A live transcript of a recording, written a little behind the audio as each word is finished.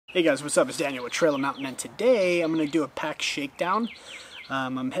Hey guys, what's up? It's Daniel with Trail Mountain, and today I'm going to do a pack shakedown.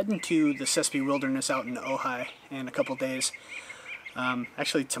 I'm heading to the Sespe Wilderness out in Ojai in a couple days,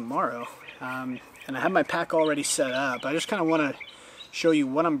 actually tomorrow, and I have my pack already set up. I just kind of want to show you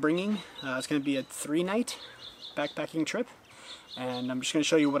what I'm bringing. It's going to be a 3-night backpacking trip, and I'm just going to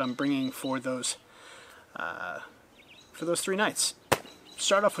show you what I'm bringing for those 3 nights.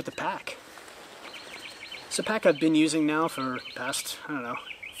 Start off with the pack. It's a pack I've been using now for the past, I don't know,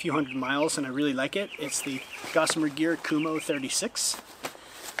 few hundred miles, and I really like it. It's the Gossamer Gear Kumo 36.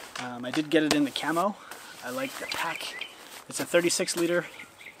 I did get it in the camo. I like the pack. It's a 36 liter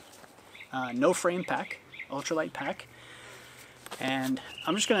no frame pack, ultralight pack, and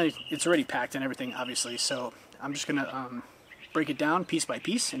I'm just gonna, it's already packed and everything obviously, so I'm just gonna break it down piece by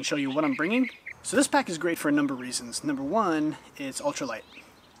piece and show you what I'm bringing. So this pack is great for a number of reasons. Number one, it's ultralight.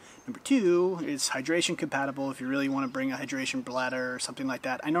 Number two, it's hydration compatible if you really want to bring a hydration bladder or something like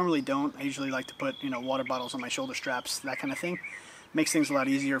that. I normally don't. I usually like to put, water bottles on my shoulder straps, that kind of thing. Makes things a lot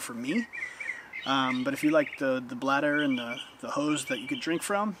easier for me. But if you like the bladder and the hose that you could drink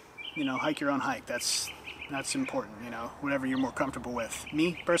from, hike your own hike. That's important, whatever you're more comfortable with.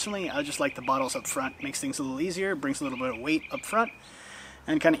 Me, personally, I just like the bottles up front. Makes things a little easier, brings a little bit of weight up front,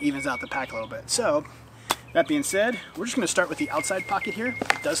 and kind of evens out the pack a little bit. So, that being said, we're just going to start with the outside pocket here.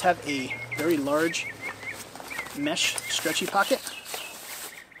 It does have a very large mesh stretchy pocket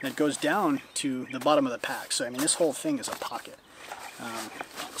that goes down to the bottom of the pack. So I mean, this whole thing is a pocket.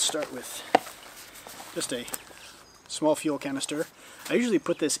 I'll start with just a small fuel canister. I usually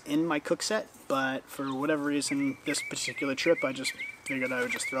put this in my cook set, but for whatever reason, this particular trip, I just figured I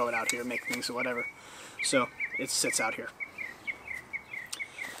would just throw it out here, make things or whatever. So it sits out here.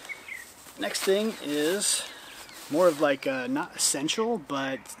 Next thing is more of like not essential,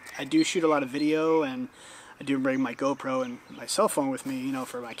 but I do shoot a lot of video, and I do bring my GoPro and my cell phone with me,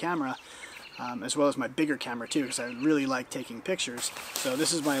 for my camera, as well as my bigger camera too, because I really like taking pictures. So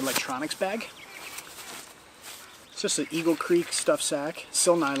this is my electronics bag. It's just an Eagle Creek stuff sack,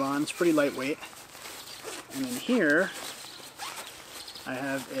 still nylon, it's pretty lightweight. And in here I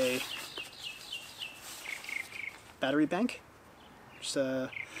have a battery bank. Just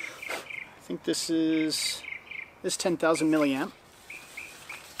I think this 10,000 milliamp.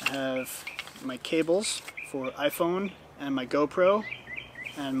 I have my cables for iPhone and my GoPro,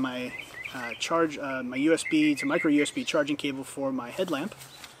 and my my USB to micro USB charging cable for my headlamp.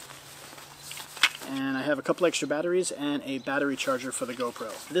 And I have a couple extra batteries and a battery charger for the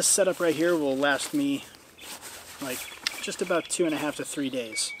GoPro. This setup right here will last me like just about 2.5 to 3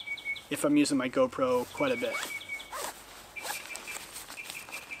 days if I'm using my GoPro quite a bit.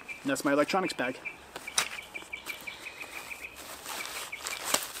 And that's my electronics bag.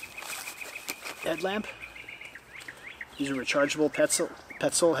 Headlamp. These are rechargeable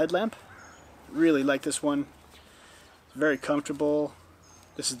Petzl headlamp. Really like this one. Very comfortable.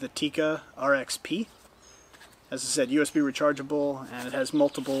 This is the Tika RXP. As I said, USB rechargeable, and it has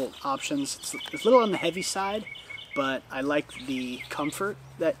multiple options. It's a little on the heavy side, but I like the comfort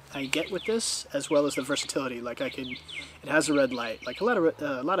that I get with this, as well as the versatility. Like it has a red light, like a lot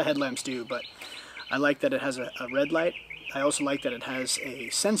of headlamps do, but I like that it has a red light. I also like that it has a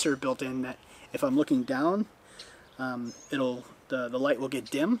sensor built in that if I'm looking down, the light will get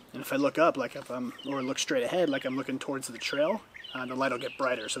dim, and if I look up, like or look straight ahead, like I'm looking towards the trail, the light will get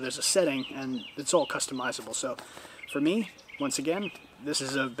brighter. So there's a setting, and it's all customizable. So for me, once again, this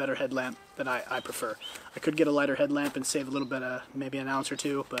is a better headlamp that I prefer. I could get a lighter headlamp and save a little bit of maybe an ounce or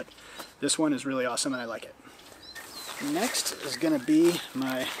two, but this one is really awesome and I like it. Next is going to be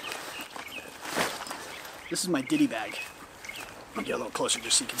this is my ditty bag. I'll get a little closer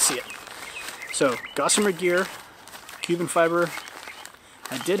just so you can see it. So Gossamer Gear, Cuban fiber.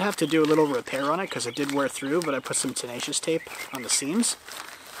 I did have to do a little repair on it because it did wear through, but I put some tenacious tape on the seams.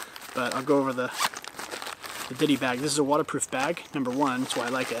 But I'll go over the ditty bag. This is a waterproof bag, number one, that's why I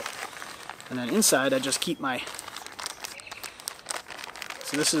like it. And then inside I just keep so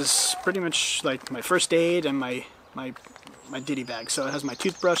this is pretty much like my first aid and my ditty bag. So it has my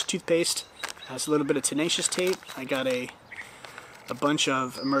toothbrush, toothpaste, it has a little bit of tenacious tape. I got a bunch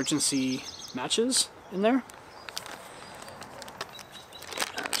of emergency matches in there.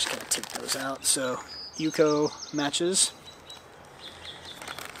 I'm just gonna take those out. So Yuko matches,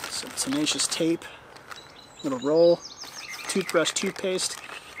 some tenacious tape, little roll, toothbrush, toothpaste.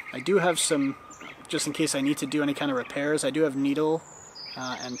 I do have some, just in case I need to do any kind of repairs, I do have needle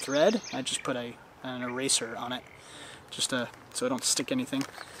and thread. I just put an eraser on it, just so I don't stick anything.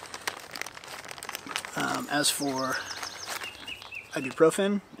 As for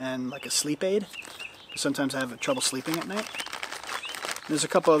ibuprofen and like a sleep aid, sometimes I have trouble sleeping at night. There's a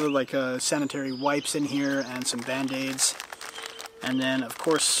couple other like sanitary wipes in here and some band-aids. And then, of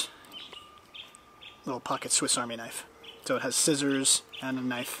course, little pocket Swiss Army knife. So it has scissors and a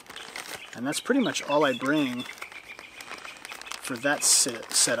knife. And that's pretty much all I bring for that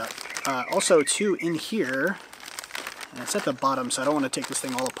setup. Also, too, in here, and it's at the bottom, so I don't want to take this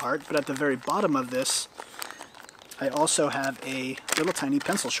thing all apart, but at the very bottom of this, I also have a little tiny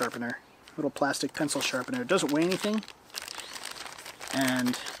pencil sharpener. Little plastic pencil sharpener. It doesn't weigh anything.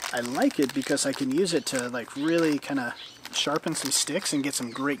 And I like it because I can use it to like really kind of sharpen some sticks and get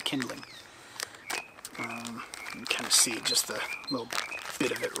some great kindling. You can kind of see just the little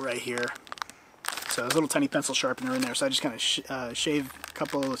bit of it right here. So there's a little tiny pencil sharpener in there, so I just kind of shave a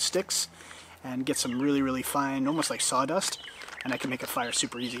couple of sticks and get some really, really fine, almost like sawdust, and I can make a fire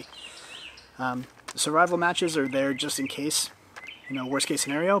super easy. Survival matches are there just in case, you know, worst case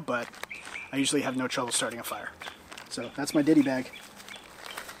scenario, but I usually have no trouble starting a fire. So that's my ditty bag.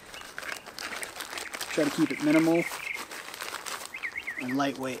 Try to keep it minimal and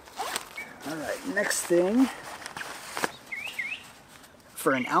lightweight. Alright, next thing,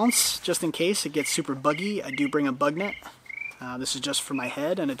 for an ounce, just in case it gets super buggy, I do bring a bug net. This is just for my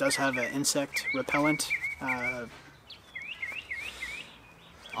head, and it does have an insect repellent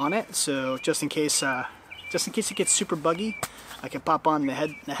on it, so just in case it gets super buggy, I can pop on the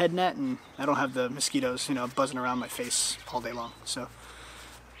head net, and I don't have the mosquitoes, you know, buzzing around my face all day long. So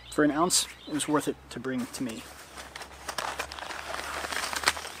for an ounce, it was worth it to bring to me.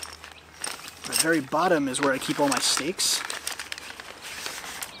 The very bottom is where I keep all my stakes.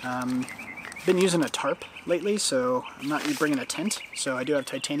 Been using a tarp lately, so I'm not bringing a tent, so I do have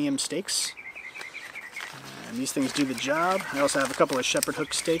titanium stakes. And these things do the job. I also have a couple of shepherd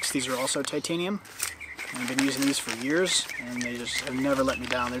hook stakes. These are also titanium. I've been using these for years, and they just have never let me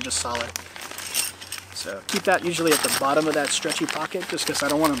down. They're just solid. So keep that usually at the bottom of that stretchy pocket, just because I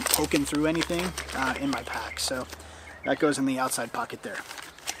don't want them poking through anything in my pack. So that goes in the outside pocket there.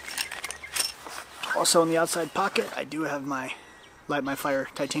 Also in the outside pocket, I do have my Light My Fire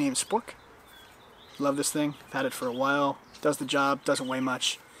titanium spork. Love this thing. I've had it for a while. Does the job. Doesn't weigh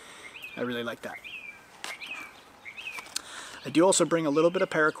much. I really like that. I do also bring a little bit of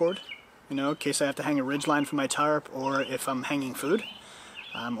paracord, you know, in case I have to hang a ridgeline from my tarp, or if I'm hanging food,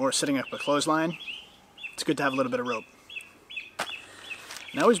 or setting up a clothesline. It's good to have a little bit of rope.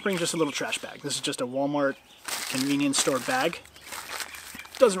 And I always bring just a little trash bag. This is just a Walmart convenience store bag.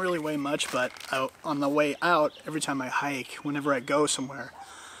 Doesn't really weigh much, but on the way out, every time I hike, whenever I go somewhere,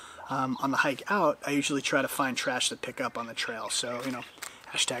 on the hike out, I usually try to find trash to pick up on the trail. So, you know,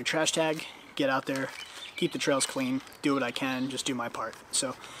 hashtag trash tag, get out there, keep the trails clean, do what I can, just do my part.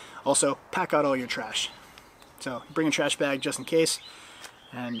 So, also, pack out all your trash. So, bring a trash bag just in case,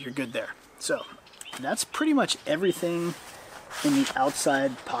 and you're good there. So, that's pretty much everything in the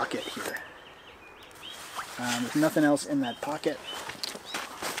outside pocket here. There's nothing else in that pocket.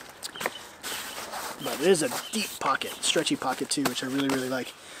 But it is a deep pocket, stretchy pocket too, which I really, really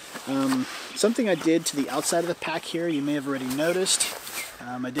like. Something I did to the outside of the pack here, you may have already noticed.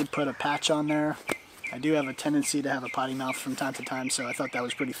 I did put a patch on there. I do have a tendency to have a potty mouth from time to time, so I thought that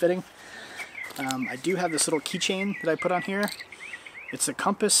was pretty fitting. I do have this little keychain that I put on here. It's a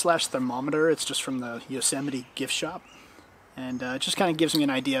compass / thermometer. It's just from the Yosemite gift shop. And it just kind of gives me an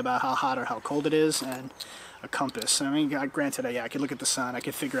idea about how hot or how cold it is, and a compass. I mean, granted, I could look at the sun, I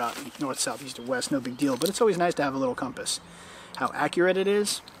could figure out north, south, east, or west, no big deal, but it's always nice to have a little compass. How accurate it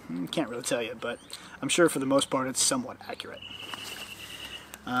is, can't really tell you, but I'm sure for the most part it's somewhat accurate.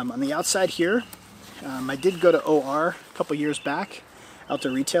 On the outside here, I did go to OR a couple years back, out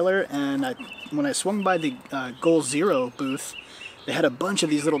to Retailer, and when I swung by the Goal Zero booth, they had a bunch of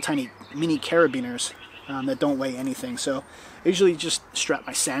these little tiny mini carabiners that don't weigh anything. So I usually just strap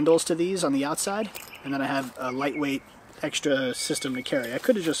my sandals to these on the outside, and then I have a lightweight extra system to carry. I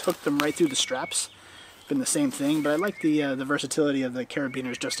could have just hooked them right through the straps, been the same thing, but I like the versatility of the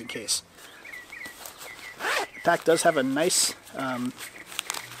carabiners just in case. The pack does have a nice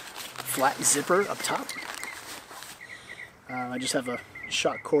flat zipper up top. I just have a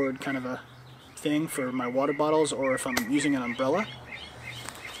shock cord kind of a thing for my water bottles, or if I'm using an umbrella.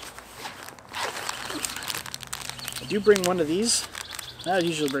 I do bring one of these. I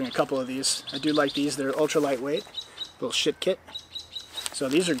usually bring a couple of these. I do like these. They're ultra lightweight, little shit kit. So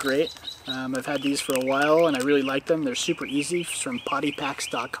these are great. I've had these for a while and I really like them. They're super easy. It's from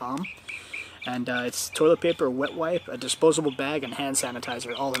pottypacks.com. And it's toilet paper, wet wipe, a disposable bag, and hand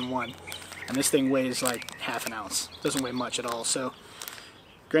sanitizer all in one. And this thing weighs like half an ounce. Doesn't weigh much at all. So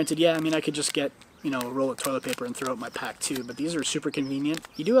granted, yeah, I mean, I could just get, you know, a roll of toilet paper and throw it in my pack too, but these are super convenient.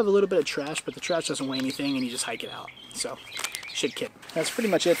 You do have a little bit of trash, but the trash doesn't weigh anything and you just hike it out. So shit kit. That's pretty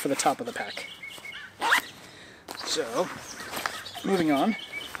much it for the top of the pack. So, moving on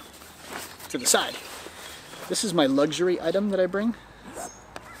to the side. This is my luxury item that I bring.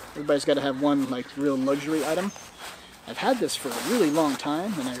 Everybody's got to have one like real luxury item. I've had this for a really long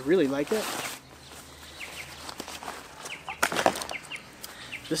time and I really like it.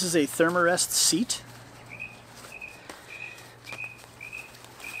 This is a thermarest seat.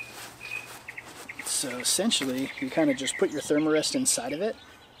 So essentially, you kind of just put your thermarest inside of it,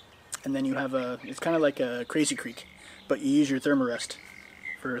 and then you have it's kind of like a Crazy Creek, but you use your thermarest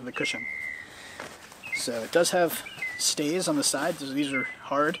for the cushion. So it does have stays on the side, so these are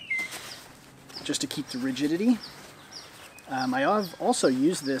hard, just to keep the rigidity. I have also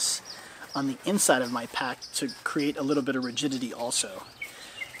used this on the inside of my pack to create a little bit of rigidity also.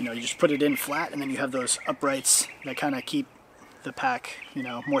 You know, you just put it in flat, and then you have those uprights that kind of keep the pack, you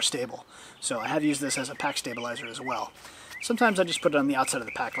know, more stable. So I have used this as a pack stabilizer as well. Sometimes I just put it on the outside of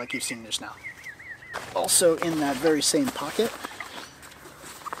the pack like you've seen just now. Also in that very same pocket,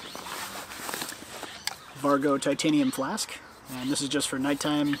 Vargo titanium flask. And this is just for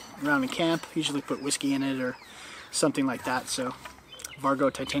nighttime around in camp. Usually put whiskey in it or something like that. So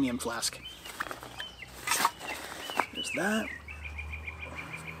Vargo titanium flask. There's that.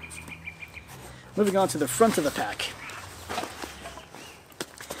 Moving on to the front of the pack.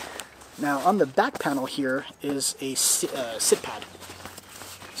 Now on the back panel here is a sit pad.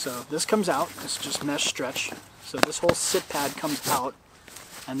 So this comes out, it's just mesh stretch. So this whole sit pad comes out,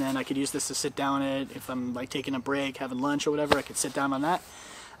 and then I could use this to sit down in it. If I'm like taking a break, having lunch or whatever, I could sit down on that.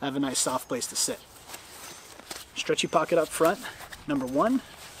 I have a nice soft place to sit. Stretchy pocket up front, number one.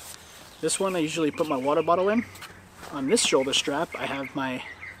 This one I usually put my water bottle in. On this shoulder strap I have my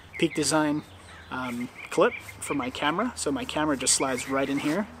Peak Design clip for my camera, so my camera just slides right in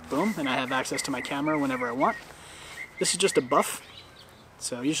here, boom, and I have access to my camera whenever I want. This is just a buff,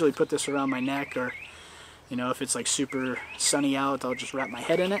 so I usually put this around my neck, or you know, if it's like super sunny out, I'll just wrap my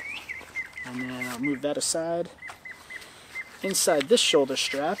head in it, and then I'll move that aside. Inside this shoulder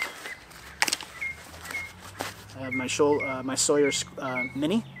strap I have my Sawyer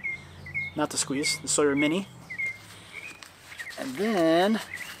Mini, not the Squeeze, the Sawyer Mini. And then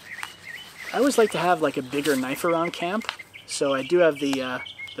I always like to have like a bigger knife around camp, so I do have the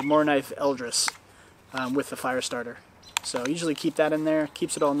More Knife Eldris with the fire starter. So I usually keep that in there,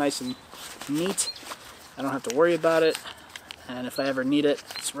 keeps it all nice and neat. I don't have to worry about it, and if I ever need it,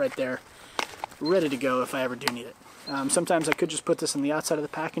 it's right there, ready to go if I ever do need it. Sometimes I could just put this on the outside of the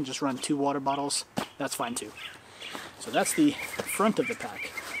pack and just run 2 water bottles. That's fine too. So that's the front of the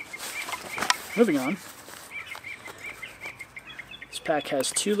pack. Moving on. This pack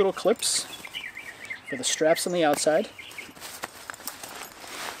has 2 little clips for the straps on the outside.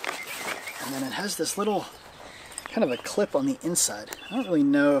 And then it has this little kind of a clip on the inside. I don't really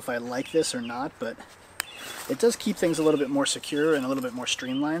know if I like this or not, but it does keep things a little bit more secure and a little bit more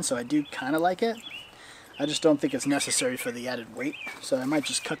streamlined, so I do kind of like it. I just don't think it's necessary for the added weight, so I might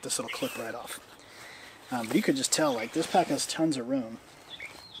just cut this little clip right off. But you could just tell, like, this pack has tons of room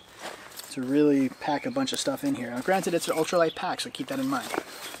to really pack a bunch of stuff in here. Now, granted, it's an ultralight pack, so keep that in mind.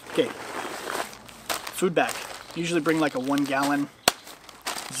 Okay, food bag. Usually bring like a 1-gallon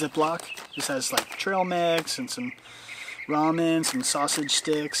Ziploc. This has like trail mix and some ramen, some sausage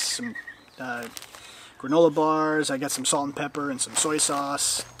sticks, some granola bars. I got some salt and pepper and some soy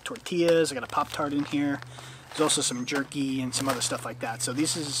sauce, tortillas. I got a Pop-Tart in here. There's also some jerky and some other stuff like that. So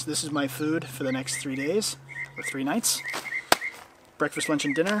this is my food for the next 3 days or 3 nights. Breakfast, lunch,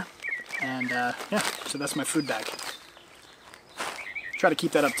 and dinner. And yeah, so that's my food bag. Try to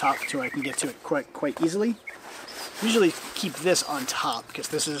keep that up top so I can get to it quite easily. Usually keep this on top because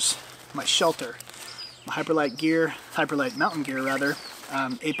this is my shelter. My hyperlight mountain gear rather,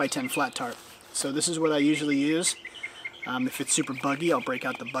 8x10 flat tarp. So this is what I usually use. If it's super buggy, I'll break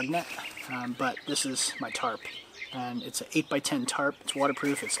out the bug net. But this is my tarp. And it's an 8x10 tarp. It's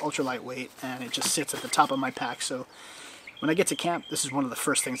waterproof, it's ultra lightweight, and it just sits at the top of my pack. So when I get to camp, this is one of the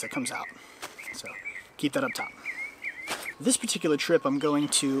first things that comes out. So keep that up top. This particular trip, I'm going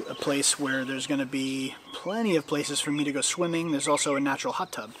to a place where there's going to be plenty of places for me to go swimming. There's also a natural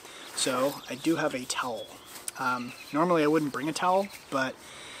hot tub. So I do have a towel. Normally I wouldn't bring a towel, but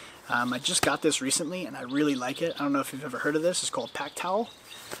I just got this recently and I really like it. I don't know if you've ever heard of this. It's called Pack Towel.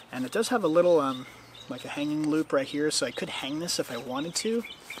 And it does have a little, like a hanging loop right here, so I could hang this if I wanted to.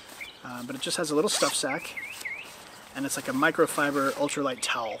 But it just has a little stuff sack. And it's like a microfiber ultralight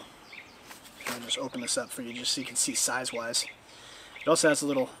towel. I'll just open this up for you just so you can see size-wise. It also has a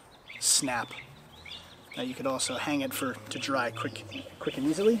little snap that you could also hang it to dry quick and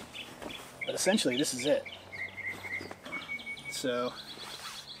easily. But essentially, this is it. So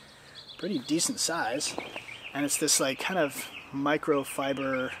pretty decent size, and it's this like kind of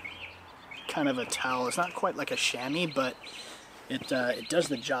microfiber kind of a towel. It's not quite like a chamois, but it does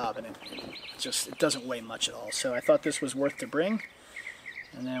the job, and it doesn't weigh much at all. So I thought this was worth to bring.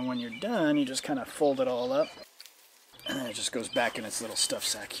 And then when you're done, you just kind of fold it all up, and then it just goes back in its little stuff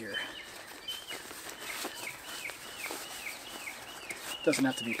sack here. Doesn't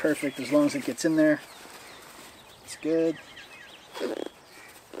have to be perfect, as long as it gets in there, it's good.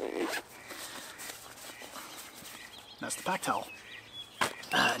 That's the pack towel.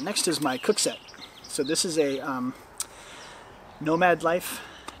 Next is my cook set. So this is a Nomad Life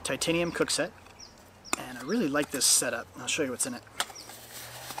titanium cook set, and I really like this setup. I'll show you what's in it.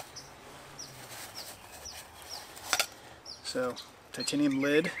 So titanium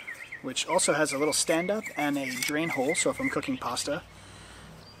lid, which also has a little stand-up and a drain hole, so if I'm cooking pasta.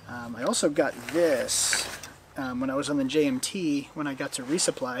 I also got this when I was on the JMT, when I got to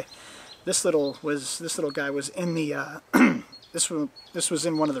resupply. This little guy was in the this was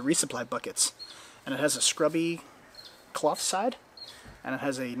in one of the resupply buckets, and it has a scrubby cloth side, and it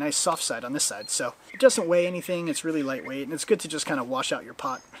has a nice soft side on this side. So it doesn't weigh anything. It's really lightweight, and it's good to just kind of wash out your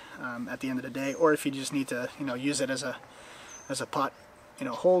pot at the end of the day, or if you just need to, use it as a pot,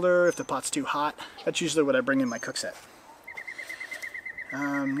 holder. If the pot's too hot, that's usually what I bring in my cook set.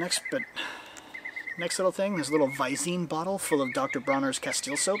 Next little thing, this little Visine bottle full of Dr. Bronner's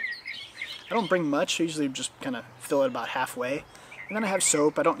Castile soap. I don't bring much. I usually just kind of fill it about halfway. And then I have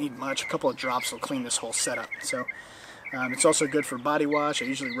soap. I don't need much. A couple of drops will clean this whole setup. So it's also good for body wash. I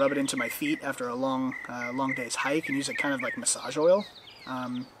usually rub it into my feet after a long day's hike and use it kind of like massage oil.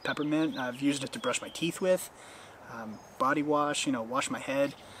 Peppermint, I've used it to brush my teeth with. Body wash, wash my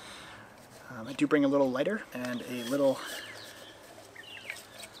head. I do bring a little lighter and a little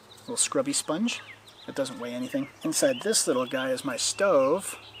scrubby sponge. It doesn't weigh anything. Inside this little guy is my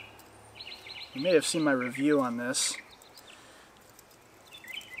stove. You may have seen my review on this.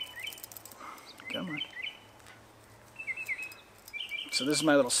 Come on. So this is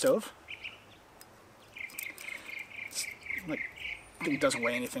my little stove. It's like, I think it doesn't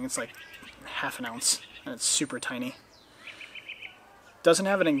weigh anything. It's like half an ounce, and it's super tiny. Doesn't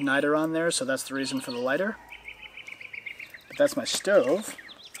have an igniter on there, so that's the reason for the lighter. But that's my stove.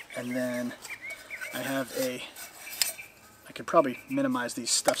 And then I have I could probably minimize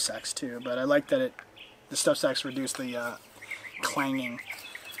these stuff sacks too, but I like that the stuff sacks reduce the clanging.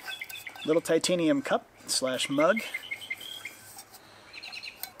 Little titanium cup / mug.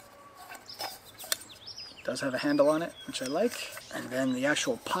 Does have a handle on it, which I like. And then the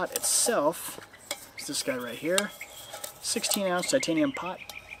actual pot itself is this guy right here. 16-ounce titanium pot.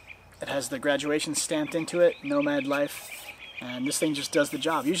 It has the graduation stamped into it, Nomad Life. And this thing just does the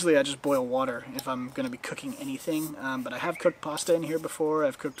job. Usually I just boil water if I'm going to be cooking anything, but I have cooked pasta in here before.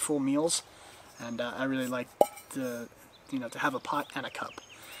 I've cooked full meals, and I really like to have a pot and a cup.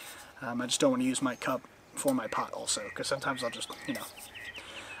 I just don't want to use my cup for my pot also, because sometimes I'll just,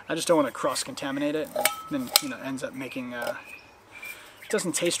 I just don't want to cross-contaminate it. And then, ends up making, it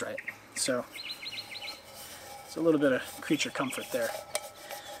doesn't taste right. So it's a little bit of creature comfort there.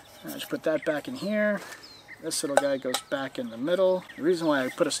 I just put that back in here. This little guy goes back in the middle. The reason why I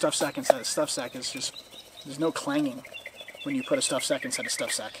put a stuff sack inside a stuff sack is just there's no clanging when you put a stuff sack inside a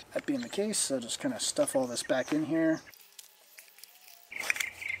stuff sack. That being the case, so just kind of stuff all this back in here.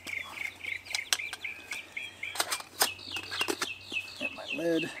 Get my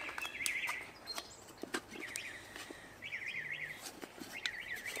lid.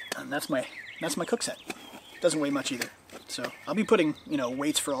 And that's my cook set. Doesn't weigh much either. So I'll be putting,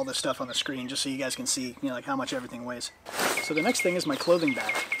 weights for all this stuff on the screen just so you guys can see, like how much everything weighs. So the next thing is my clothing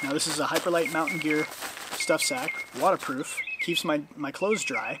bag. Now this is a Hyperlite Mountain Gear stuff sack, waterproof, keeps my clothes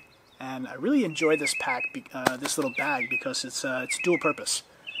dry, and I really enjoy this pack, this little bag, because it's dual purpose.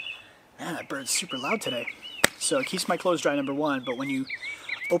 Man, that bird's super loud today. So it keeps my clothes dry, number one, but when you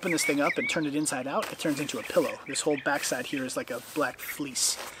open this thing up and turn it inside out, it turns into a pillow. This whole backside here is like a black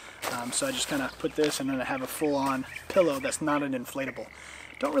fleece. So I just kind of put this, and then I have a full-on pillow that's not an inflatable.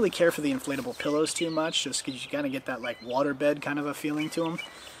 Don't really care for the inflatable pillows too much, just because you kind of get that like waterbed kind of a feeling to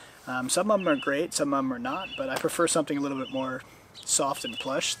them. Some of them are great, some of them are not, but I prefer something a little bit more soft and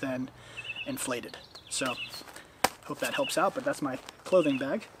plush than inflated. So hope that helps out, but that's my clothing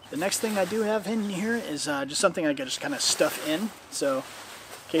bag. The next thing I do have in here is just something I can just kind of stuff in. So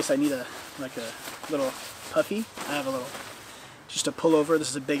in case I need a little puffy, I have a little, just a pullover. This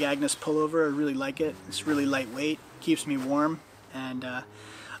is a Big Agnes pullover. I really like it. It's really lightweight, keeps me warm, and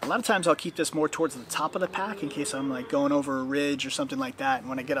A lot of times I'll keep this more towards the top of the pack in case I'm like going over a ridge or something like that, and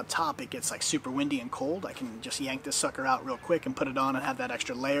when I get up top it gets like super windy and cold. I can just yank this sucker out real quick and put it on and have that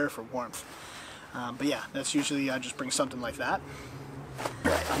extra layer for warmth. But yeah, that's usually, I just bring something like that.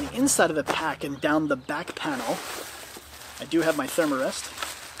 On the inside of the pack and down the back panel, I do have my thermarest.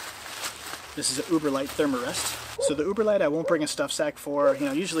 This is an Uberlite thermarest. So the Uberlite I won't bring a stuff sack for. You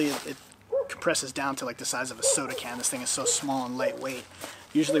know, usually it compresses down to like the size of a soda can. This thing is so small and lightweight.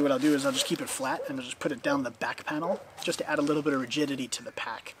 Usually what I'll do is I'll just keep it flat and I'll just put it down the back panel just to add a little bit of rigidity to the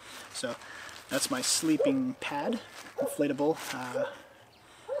pack. So that's my sleeping pad, inflatable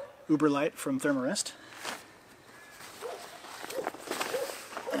Uberlite from Thermarest.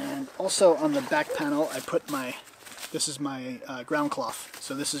 And also on the back panel I put this is my ground cloth.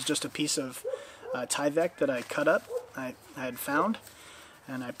 So this is just a piece of Tyvek that I cut up, I had found,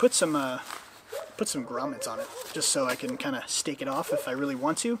 and I put some grommets on it just so I can kind of stake it off if I really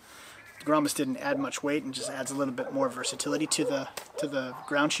want to. The grommets didn't add much weight and just adds a little bit more versatility to the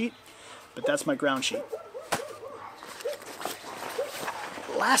ground sheet, but that's my ground sheet.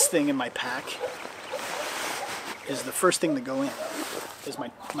 Last thing in my pack is the first thing to go in, is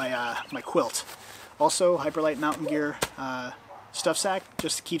my quilt. Also Hyperlite Mountain Gear stuff sack,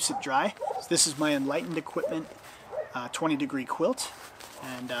 just keeps it dry. So this is my Enlightened Equipment 20 degree quilt,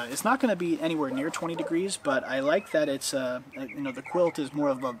 and it's not going to be anywhere near 20 degrees, but I like that it's you know, the quilt is more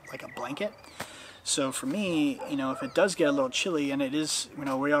of like a blanket. So for me, you know, if it does get a little chilly, and it is, you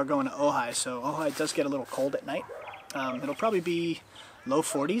know, we are going to Ojai, so Ojai does get a little cold at night. It'll probably be low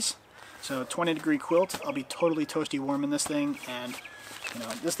 40s, so 20 degree quilt, I'll be totally toasty warm in this thing, and you know,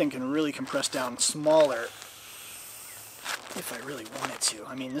 this thing can really compress down smaller if I really wanted to.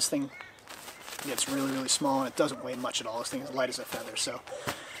 I mean, this thing gets really, really small and it doesn't weigh much at all. This thing is light as a feather. So,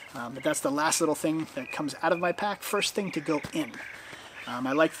 but that's the last little thing that comes out of my pack. First thing to go in.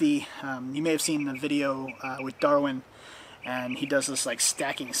 I like the, you may have seen the video with Darwin, and he does this like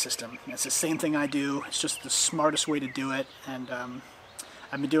stacking system. It's the same thing I do. It's just the smartest way to do it, and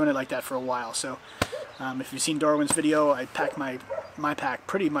I've been doing it like that for a while. So if you've seen Darwin's video, I pack my pack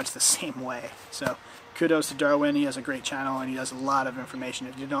pretty much the same way. So kudos to Darwin. He has a great channel and he has a lot of information.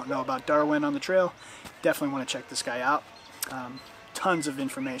 If you don't know about Darwin on the trail, definitely want to check this guy out. Tons of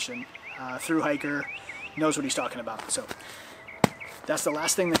information. Through hiker, knows what he's talking about. So that's the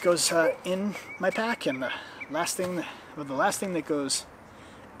last thing that goes in my pack, and the last thing that goes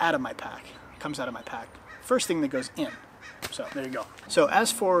out of my pack, comes out of my pack. First thing that goes in. So there you go. So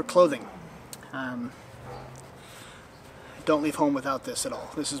as for clothing, don't leave home without this at all.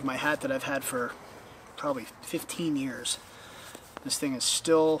 This is my hat that I've had for probably 15 years. This thing is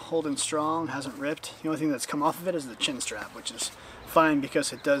still holding strong, hasn't ripped. The only thing that's come off of it is the chin strap, which is fine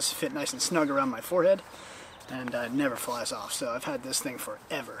because it does fit nice and snug around my forehead, and it never flies off. So I've had this thing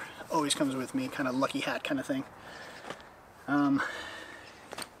forever. Always comes with me, kind of lucky hat kind of thing.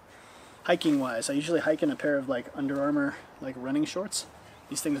 Hiking wise, I usually hike in a pair of like Under Armour like running shorts.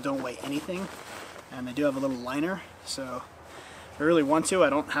 These things don't weigh anything, and they do have a little liner, so if I really want to, I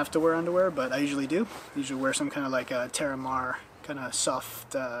don't have to wear underwear, but I usually do. I usually wear some kind of like a Terramar, kind of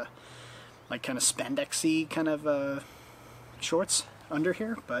soft, like kind of spandexy kind of shorts under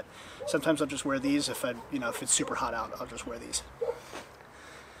here, but sometimes I'll just wear these if if it's super hot out, I'll just wear these.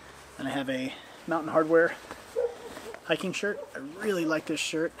 And I have a Mountain Hardwear hiking shirt. I really like this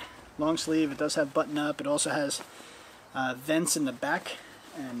shirt. Long sleeve, it does have button up. It also has vents in the back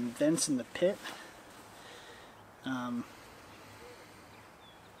and vents in the pit.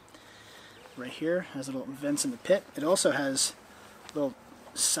 Right here has little vents in the pit. It also has little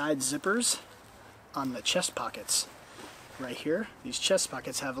side zippers on the chest pockets. Right here, these chest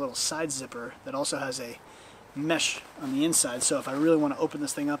pockets have a little side zipper that also has a mesh on the inside, so if I really want to open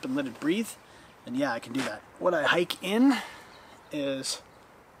this thing up and let it breathe, then yeah, I can do that. What I hike in is,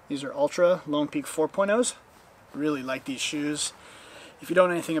 these are Ultra Lone Peak 4.0s. Really like these shoes. If you don't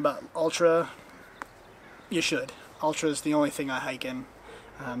know anything about Ultra, you should. Ultra is the only thing I hike in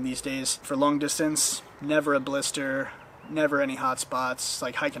these days. For long distance, never a blister, never any hot spots,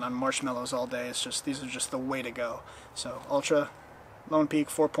 like hiking on marshmallows all day. It's just, these are just the way to go. So Ultra Lone Peak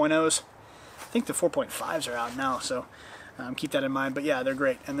 4.0s. I think the 4.5s are out now, so keep that in mind. But yeah, they're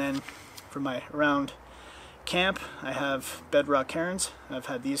great. And then for my around camp, I have Bedrock Cairns. I've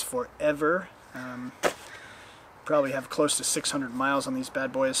had these forever. Probably have close to 600 miles on these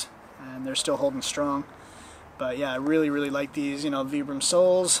bad boys, and they're still holding strong. But yeah, I really, really like these, Vibram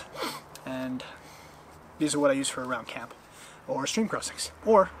soles, and these are what I use for around camp or stream crossings.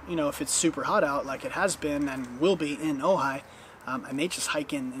 Or, if it's super hot out like it has been and will be in Ojai, I may just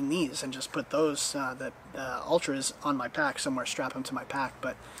hike in these and just put those, the Ultras on my pack somewhere, strap them to my pack.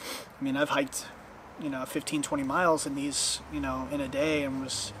 But I mean, I've hiked, 15-20 miles in these, in a day, and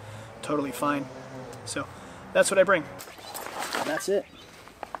was totally fine. So that's what I bring. And that's it.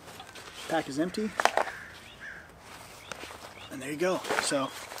 Pack is empty. And there you go. So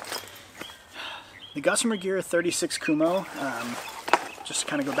the Gossamer Gear 36 Kumo, just to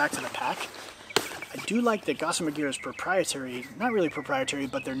kind of go back to the pack, I do like that Gossamer Gear is proprietary, not really proprietary,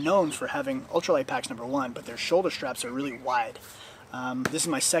 but they're known for having ultralight packs, number one, but their shoulder straps are really wide. This is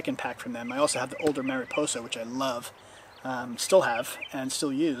my second pack from them. I also have the older Mariposa, which I love, still have, and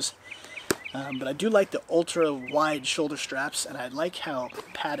still use. But I do like the ultra wide shoulder straps, and I like how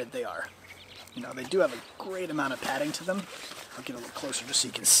padded they are. They do have a great amount of padding to them. I'll get a little closer just so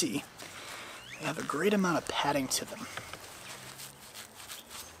you can see. They have a great amount of padding to them.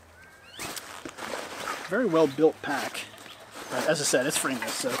 Very well built pack. But as I said, it's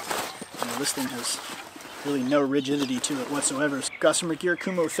frameless, so this thing has really no rigidity to it whatsoever. Gossamer Gear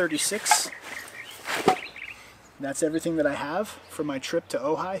Kumo 36. That's everything that I have for my trip to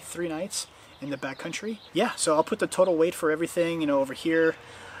Ojai, 3 nights in the backcountry. Yeah, so I'll put the total weight for everything, over here,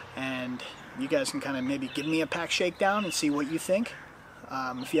 and you guys can kind of maybe give me a pack shakedown and see what you think.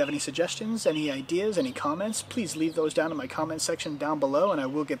 If you have any suggestions, any ideas, any comments, please leave those down in my comment section down below, and I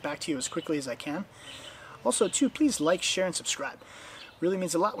will get back to you as quickly as I can. Also, too, please like, share, and subscribe. Really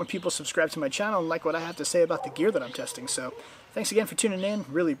means a lot when people subscribe to my channel and like what I have to say about the gear that I'm testing. So thanks again for tuning in.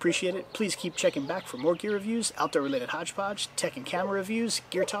 Really appreciate it. Please keep checking back for more gear reviews, outdoor-related hodgepodge, tech and camera reviews,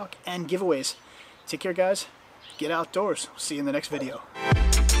 gear talk, and giveaways. Take care, guys. Get outdoors. See you in the next video.